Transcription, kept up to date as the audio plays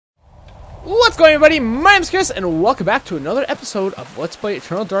What's going on, everybody? My name's Chris, and welcome back to another episode of Let's Play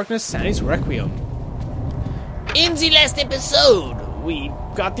Eternal Darkness Sanity's Requiem. In the last episode, we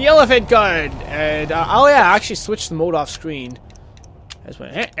got the elephant gun, and oh yeah, I actually switched the mode off screen. I just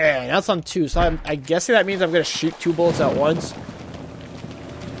went, that's on 2, so I guess that means I'm gonna shoot 2 bullets at once.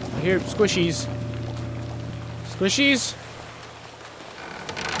 I hear squishies. Squishies?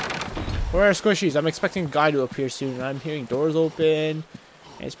 Where are squishies? I'm expecting a guy to appear soon. I'm hearing doors open.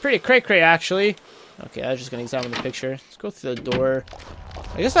 It's pretty cray-cray, actually. Okay, I was just gonna examine the picture. Let's go through the door.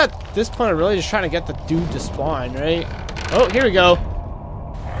 I guess at this point, I'm really just trying to get the dude to spawn, right? Oh, here we go.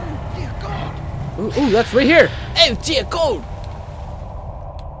 Oh, dear God. Ooh, that's right here. Oh, dear God.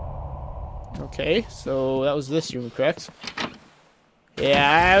 Okay, so that was this room, correct?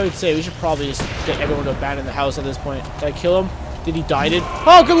 Yeah, I would say we should probably just get everyone to abandon the house at this point. Did I kill him? Did he die?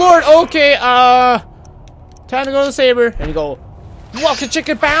 Oh, good lord. Okay, time to go to the saber. And you go, waka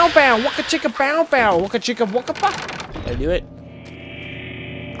chicka bow bow, waka chicka bow bow, waka chicka waka ba. Did I do it?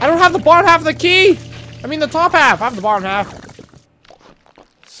 I don't have the bottom half of the key. I mean the top half. I have the bottom half.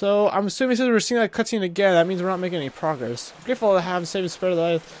 So I'm assuming since we're seeing that cutscene again, that means we're not making any progress. I'm grateful to have saved spare the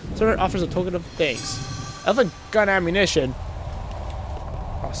life. Servant offers a token of thanks. Elephant gun ammunition.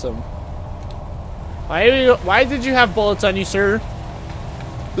 Awesome. Why did you have bullets on you, sir?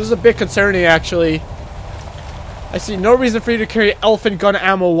 This is a bit concerning, actually. I see no reason for you to carry elephant gun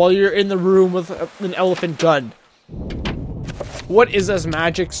ammo while you're in the room with an elephant gun. What is this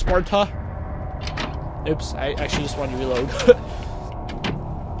magic, Sparta? Oops, I actually just wanted to reload.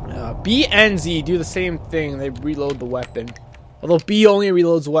 B and Z do the same thing. They reload the weapon. Although B only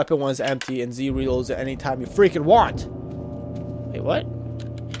reloads the weapon when it's empty, and Z reloads it anytime you freaking want. Wait, what?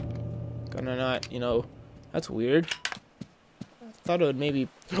 Gonna not, you know, that's weird. I thought it would maybe...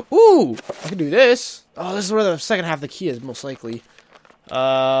 Ooh! I can do this. Oh, this is where the second half of the key is, most likely.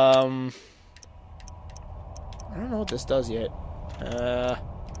 I don't know what this does yet.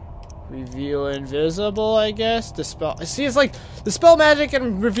 Reveal invisible, I guess. Dispel... See, it's like... Dispel magic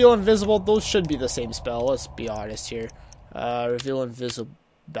and reveal invisible, those should be the same spell. Let's be honest here. Reveal invisible.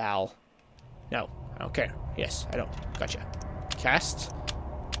 No, I don't care. Yes, I don't. Gotcha. Cast.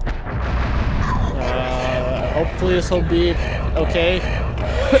 Hopefully this will be okay.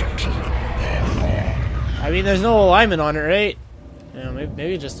 I mean, there's no alignment on it, right? Yeah,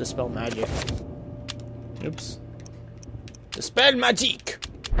 maybe just dispel magic. Oops. Dispel magic.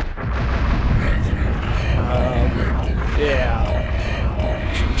 Yeah.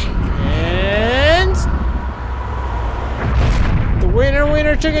 And the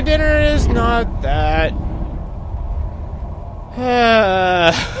winner chicken dinner is not that.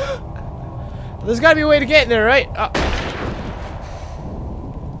 There's gotta be a way to get in there, right?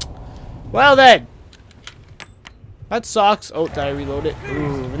 Well then. That sucks. Oh, did I reload it?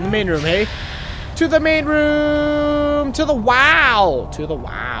 Ooh, in the main room, hey? To the main room! To the wow! To the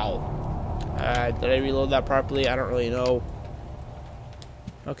wow. Did I reload that properly? I don't really know.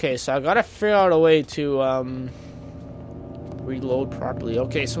 Okay, so I gotta figure out a way to, reload properly.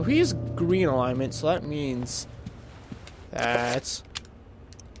 Okay, so he's green alignment, so that means that's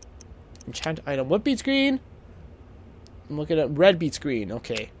enchant item. What beats green? I'm looking at red beats green.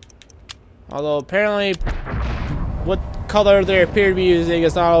 Okay. Although apparently what color they appear to be using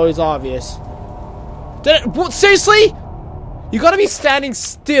is not always obvious. What, seriously? You gotta be standing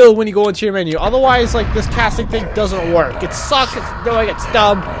still when you go into your menu. Otherwise, like, this casting thing doesn't work. It sucks. It's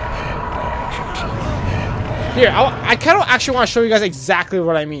dumb. Here, I kind of actually want to show you guys exactly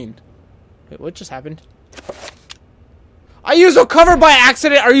what I mean. Wait, what just happened? I used a cover by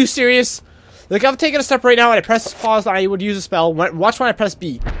accident. Are you serious? Like, I'm taking a step right now and I press pause and I would use a spell. Watch when I press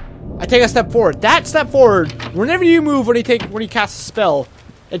B. I take a step forward. That step forward, whenever you move when you cast a spell,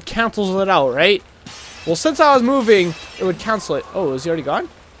 it cancels it out, right? Well, since I was moving, it would cancel it. Oh, is he already gone?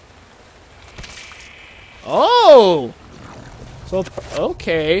 Oh! So,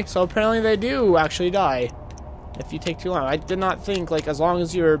 okay. So apparently they do actually die. If you take too long. I did not think, like, as long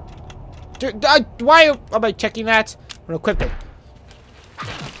as you're... Why am I checking that? I'm gonna equip it.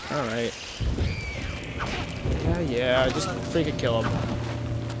 Alright. Yeah, just freaking kill him.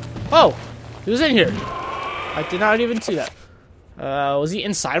 Oh! He was in here. I did not even see that. Was he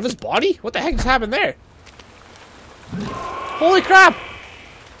inside of his body? What the heck just happened there? Holy crap!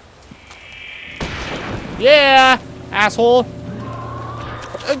 Yeah, asshole!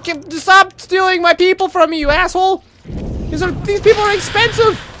 Stop stealing my people from me, you asshole! These people are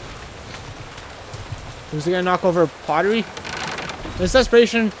expensive. Who's he gonna knock over pottery? In his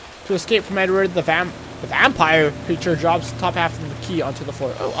desperation to escape from Edward, the vampire creature drops the top half of the key onto the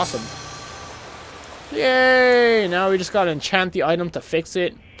floor. Oh, awesome! Yay! Now we just gotta enchant the item to fix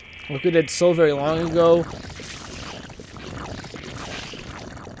it. Like we did so very long ago.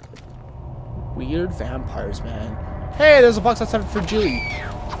 Weird vampires, man. Hey, there's a box outside for Julie.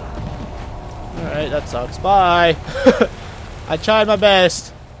 Alright, that sucks. Bye. I tried my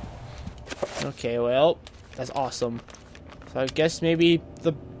best. Okay, well, that's awesome. So I guess maybe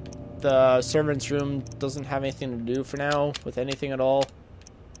the servant's room doesn't have anything to do for now with anything at all.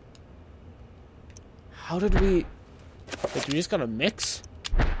 How did we... Wait, we just got to mix?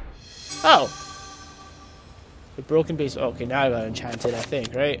 Oh! The broken base... Okay, now I got enchanted, I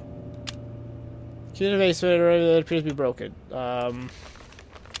think, right? Key to the basement that appears to be broken. Alright.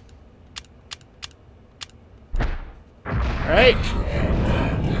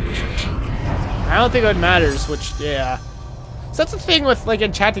 I don't think it matters which... Yeah. So that's the thing with, like,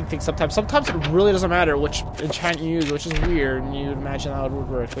 enchanting things sometimes. Sometimes it really doesn't matter which enchant you use, which is weird, and you'd imagine how it would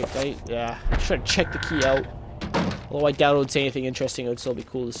work. Wait, right? Yeah. I'm trying to check the key out. Although I doubt it would say anything interesting, it would still be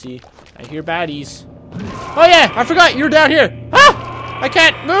cool to see. I hear baddies. Oh yeah! I forgot! You're down here! Ah! I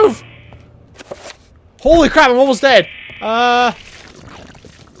can't move! Holy crap, I'm almost dead!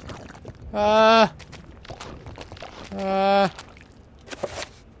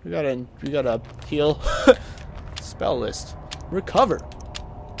 We gotta heal. Spell list. Recover.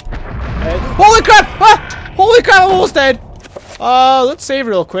 And, holy crap! Ah! Holy crap, I'm almost dead! Let's save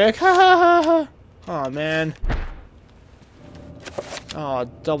real quick. Ha ha ha ha. Oh man. Oh,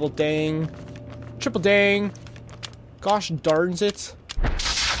 double dang. Triple dang. Gosh darns it.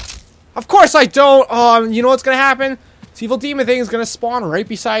 Of course I don't! You know what's gonna happen? This evil demon thing is gonna spawn right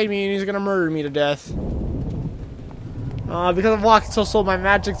beside me and he's gonna murder me to death. Because I'm walking so slow, my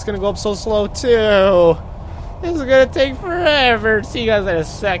magic's gonna go up so slow too. This is gonna take forever. See you guys in a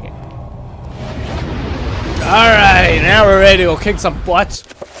second. Alright, now we're ready to go kick some butt.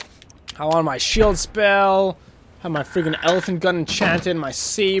 I want my shield spell. Have my freaking elephant gun enchanted, my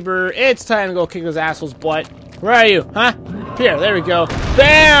saber. It's time to go kick this asshole's butt. Where are you? Huh? Here, there we go.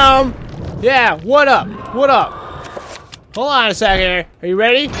 Bam! Yeah, what up? What up? Hold on a second here. Are you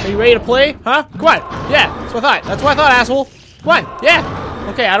ready? Are you ready to play? Huh? Come on. Yeah, that's what I thought. That's what I thought, asshole. Come on. Yeah.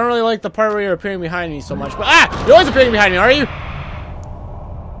 Okay, I don't really like the part where you're appearing behind me so much, but you're always appearing behind me, are you?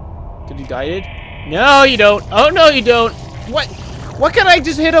 Did he die it? No, you don't. Oh, no, you don't. What? What can I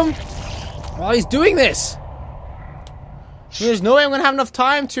just hit him while he's doing this? There's no way I'm gonna have enough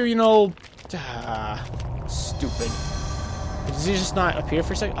time to, you know... Stupid. Does he just not appear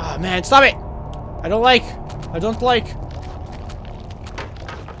for a second? Oh, man, stop it! I don't like...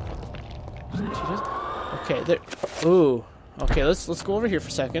 Okay, there... Ooh. Okay, let's go over here for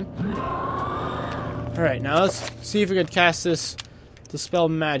a second. Alright, now let's see if we can cast this... Dispel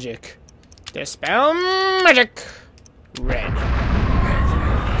magic. Dispel magic! Red.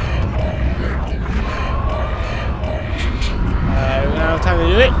 We don't have time to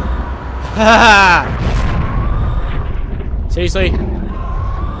do it. Ha! Seriously?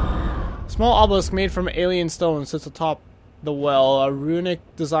 Small obelisk made from alien stone sits atop the well. A runic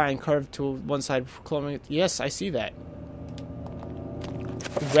design carved to one side, proclaiming it. Yes, I see that.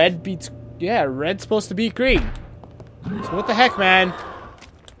 Red beats. Yeah, red's supposed to beat green. So what the heck, man?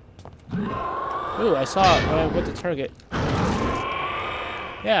 Ooh, I saw it when I went to target.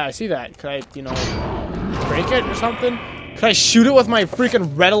 Yeah, I see that. Could I, you know, break it or something? Could I shoot it with my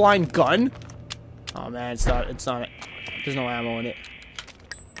freaking red aligned gun? Oh man, it's not. There's no ammo in it.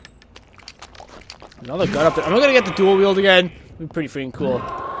 Another gun up there. Am I gonna get the dual wield again? It'd be pretty freaking cool.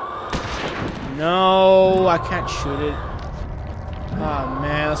 No, I can't shoot it. Oh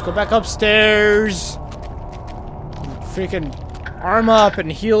man, let's go back upstairs. Freaking arm up and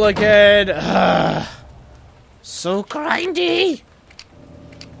heal again. Ugh. So grindy.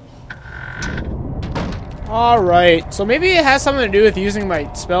 Alright, so maybe it has something to do with using my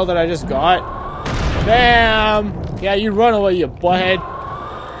spell that I just got. Bam! Yeah, you run away, you butthead.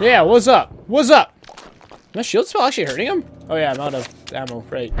 Yeah, what's up? What's up? Is my shield spell actually hurting him? Oh yeah, I'm out of ammo,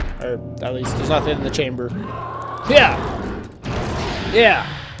 right. Or at least there's nothing in the chamber. Yeah! Yeah.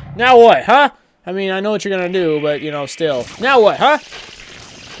 Now what, huh? I mean, I know what you're gonna do, but, you know, still. Now what, huh?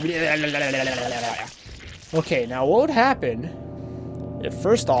 Okay, now what would happen if,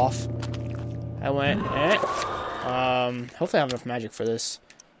 first off, I went, hopefully I have enough magic for this.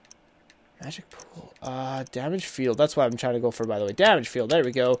 Magic pool. Damage field. That's what I'm trying to go for, by the way. Damage field. There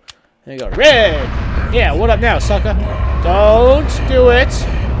we go. There you go. Red! Yeah, what up now, sucker? Don't do it.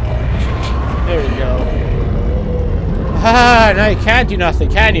 There we go. Ah, now you can't do nothing,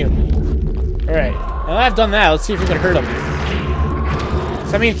 can you? Alright. Now that I've done that, let's see if we can hurt him.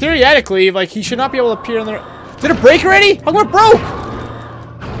 So, I mean, theoretically, like, he should not be able to appear in the... Did it break already? How come it broke?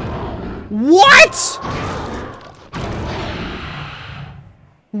 What?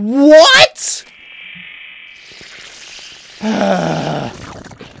 What?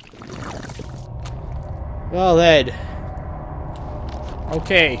 Well then.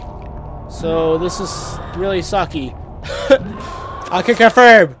 Okay. So this is really sucky. I can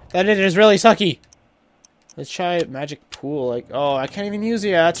confirm that it is really sucky. Let's try magic pool. Like, oh, I can't even use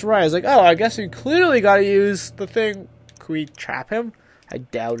it. Yeah, that's right. I was like, oh, I guess we clearly gotta use the thing. Can we trap him? I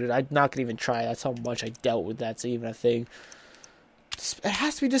doubt it. I'm not gonna even try. That's how much I doubt with that's even a thing. It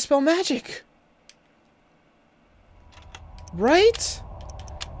has to be dispel magic. Right?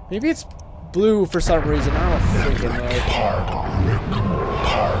 Maybe it's blue for some reason. I don't freaking know.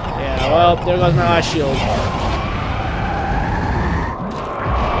 Yeah, well, there goes my last shield.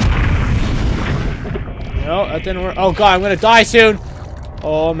 No, that didn't work. Oh god, I'm gonna die soon.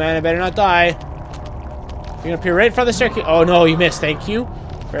 Oh man, I better not die. You're gonna appear right in front of the staircase. Oh no, you missed. Thank you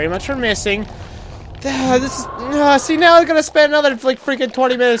very much for missing. This is. See, now I'm gonna spend another like freaking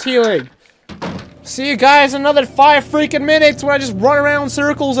 20 minutes healing. See you guys in another 5 freaking minutes when I just run around in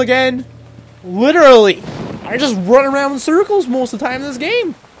circles again. Literally, I just run around in circles most of the time in this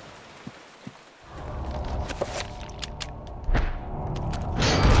game.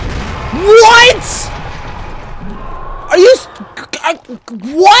 What? Are you?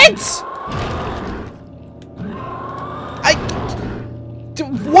 What?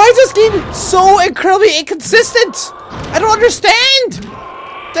 Why is this game so incredibly inconsistent? I don't understand.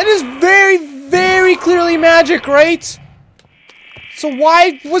 That is very, very clearly magic, right? So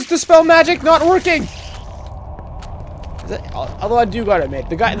why was Dispel Magic not working? Although I do gotta admit,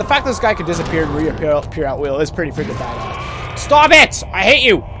 the fact that this guy could disappear and reappear at will is pretty freaking badass. Stop it! I hate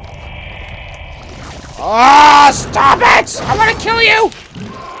you! Ah, stop it! I want to kill you!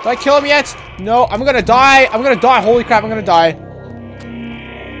 Did I kill him yet? No, I'm gonna die. I'm gonna die. Holy crap, I'm gonna die.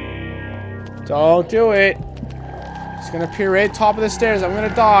 Don't do it. It's gonna appear right at the top of the stairs. I'm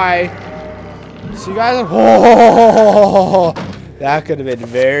gonna die. So you guys are... Oh, that could have been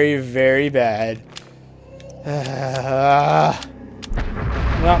very, very bad. Well,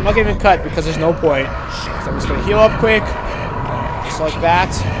 I'm not gonna even cut because there's no point. So I'm just gonna heal up quick. Just like that.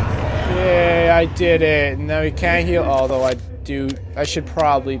 Yeah, I did it. Now we can't heal. Although I should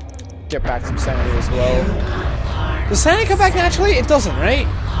probably get back some sanity as well. Does sanity come back naturally? It doesn't, right?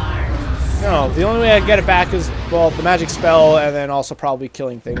 No, the only way I can get it back is, well, the magic spell and then also probably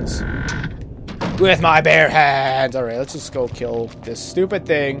killing things. With my bare hands. Alright, let's just go kill this stupid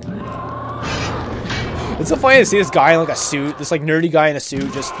thing. It's so funny to see this guy in like a suit, this like nerdy guy in a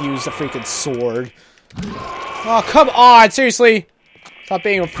suit just use a freaking sword. Oh, come on, seriously. Stop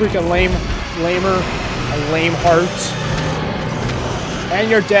being a freaking lamer. A lame heart.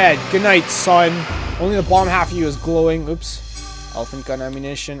 And you're dead. Good night, son. Only the bottom half of you is glowing. Oops. Elephant gun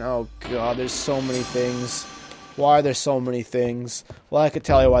ammunition. Oh god, there's so many things. Why are there so many things? Well, I could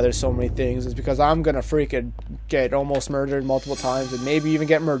tell you why there's so many things. It's because I'm gonna freaking get almost murdered multiple times and maybe even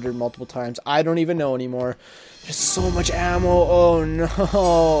get murdered multiple times. I don't even know anymore. There's so much ammo. Oh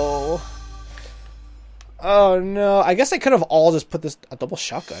no. Oh no. I guess I could have all just put a double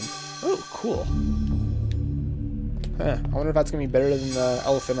shotgun. Oh, cool. Huh. I wonder if that's gonna be better than the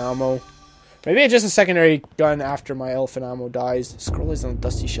elephant ammo. Maybe it's just a secondary gun after my elephant ammo dies. Scroll is on the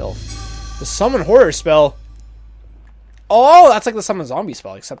dusty shelf. The summon horror spell. Oh, that's like the summon zombie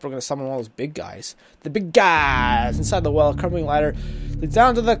spell, except we're going to summon one of those big guys. The big guys inside the well, crumbling ladder. Leads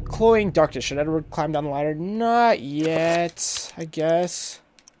down to the cloying darkness. Should Edward climb down the ladder? Not yet, I guess.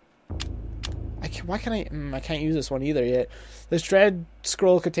 Why can't I can't use this one either yet. This dread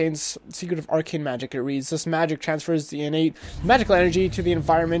scroll contains secret of arcane magic. It reads, this magic transfers the innate magical energy to the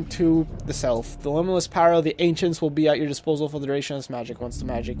environment to the self. The limitless power of the ancients will be at your disposal for the duration of this magic. Once the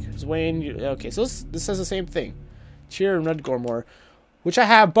magic is waned, okay, so this says the same thing. Cheer and Red Gormore, which I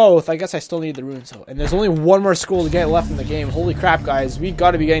have both. I guess I still need the runes though. And there's only one more scroll to get left in the game. Holy crap, guys. We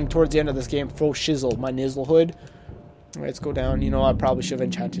got to be getting towards the end of this game. Faux shizzle, my nizzle hood. Alright, let's go down. You know, I probably should have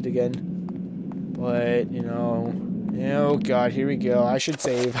enchanted again. But, you know... Oh god, here we go. I should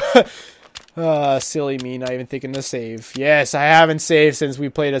save. Silly me, not even thinking to save. Yes, I haven't saved since we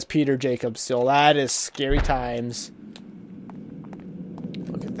played as Peter Jacobs still. That is scary times.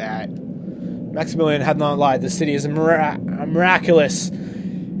 Look at that. Maximilian had not lied. The city is miraculous.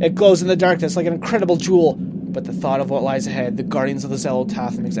 It glows in the darkness like an incredible jewel. But the thought of what lies ahead, the guardians of the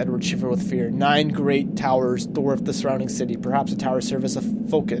Zelothath, makes Edward shiver with fear. 9 great towers dwarf the surrounding city. Perhaps the towers serve as a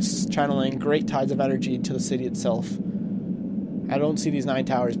focus, channeling great tides of energy into the city itself. I don't see these 9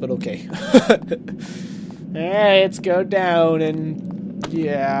 towers, but okay. Alright, let's go down and...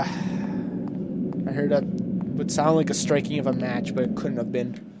 yeah. I heard that would sound like a striking of a match, but it couldn't have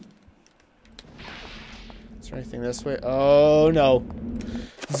been. Is there anything this way? Oh, no.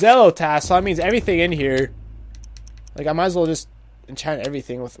 Zealotas, so that means everything in here. Like, I might as well just enchant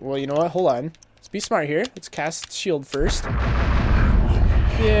everything with... Well, you know what? Hold on. Let's be smart here. Let's cast shield first.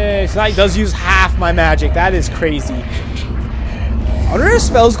 Yay. So now he does use half my magic. That is crazy. I wonder if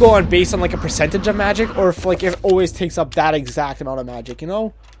spells go on based on, like, a percentage of magic, or if, like, it always takes up that exact amount of magic, you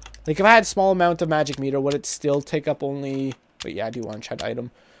know? Like, if I had a small amount of magic meter, would it still take up only... Wait, yeah, I do want to enchant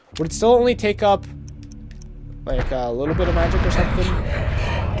item. Would it still only take up, like, a little bit of magic or something?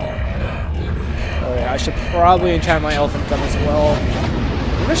 Oh, yeah, I should probably enchant my elephant gun as well.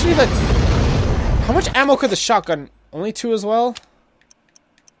 Maybe I should need the... How much ammo could the shotgun? Only 2 as well?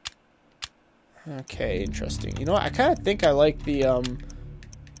 Okay, interesting. You know what? I kind of think I like the,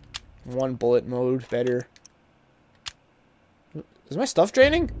 1 bullet mode better. Is my stuff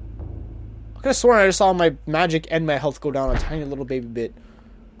draining? I could have sworn I just saw my magic and my health go down a tiny little baby bit.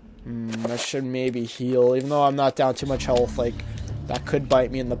 I should maybe heal, even though I'm not down too much health. Like, that could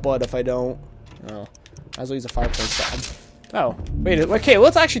bite me in the butt if I don't. Oh, I as well use a 5-point stab. Oh, wait, okay,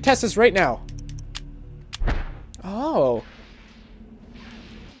 let's actually test this right now. Oh.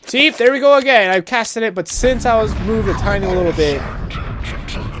 See, there we go again. I casted it, but since I was moved a tiny little bit.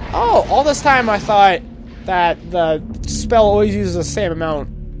 Oh, all this time I thought that the spell always uses the same amount.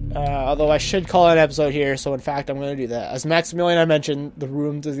 Although I should call an episode here, so in fact I'm going to do that. As Maximilian I mentioned, the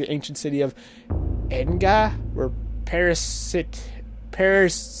ruins of the ancient city of Enga were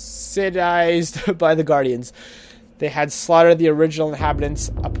parasitized by the Guardians. They had slaughtered the original inhabitants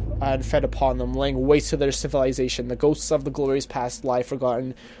and fed upon them, laying waste to their civilization. The ghosts of the glorious past lie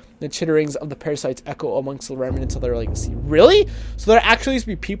forgotten. The chitterings of the parasites echo amongst the remnants of their legacy. Really? So there actually used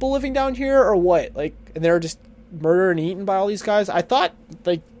to be people living down here, or what? Like, and they're just murdered and eaten by all these guys? I thought,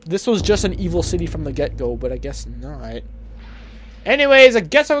 like, this was just an evil city from the get-go, but I guess not. Anyways, I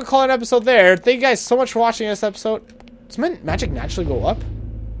guess I would call it an episode there. Thank you guys so much for watching this episode. Does my magic naturally go up?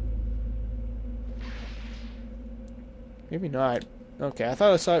 Maybe not. Okay, I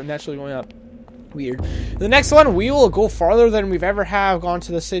thought I saw it naturally going up. Weird. The next one, we will go farther than we've ever have gone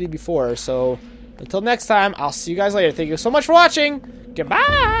to the city before. So, until next time, I'll see you guys later. Thank you so much for watching.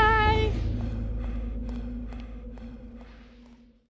 Goodbye!